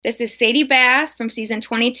This is Sadie Bass from season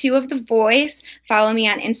 22 of The Voice. Follow me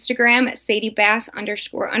on Instagram at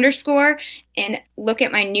SadieBass__, and look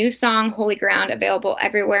at my new song, Holy Ground, available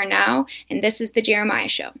everywhere now. And this is The Jeremiah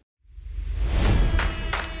Show.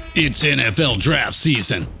 It's NFL draft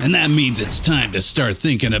season, and that means it's time to start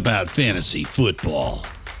thinking about fantasy football.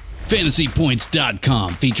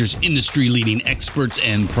 FantasyPoints.com features industry-leading experts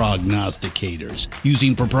and prognosticators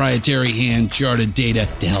using proprietary hand-charted data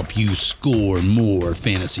to help you score more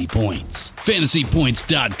fantasy points.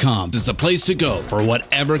 FantasyPoints.com is the place to go for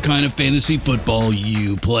whatever kind of fantasy football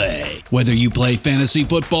you play. Whether you play fantasy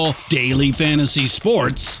football, daily fantasy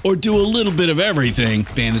sports, or do a little bit of everything,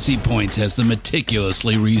 Fantasy Points has the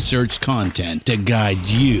meticulously researched content to guide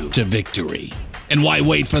you to victory. And why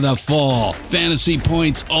wait for the fall? Fantasy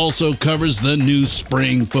Points also covers the new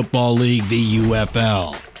spring football league, the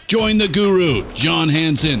UFL. Join the guru, John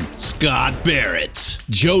Hansen, Scott Barrett,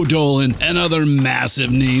 Joe Dolan, and other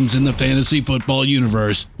massive names in the fantasy football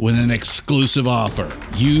universe with an exclusive offer.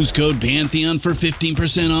 Use code Pantheon for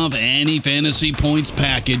 15% off any Fantasy Points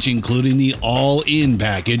package, including the all-in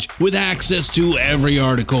package, with access to every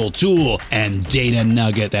article, tool, and data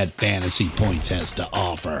nugget that Fantasy Points has to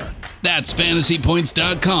offer. That's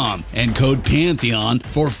FantasyPoints.com and code Pantheon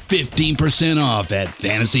for 15% off at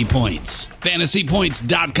Fantasy Points.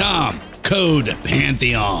 FantasyPoints.com, code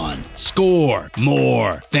Pantheon. Score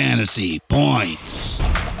more fantasy points.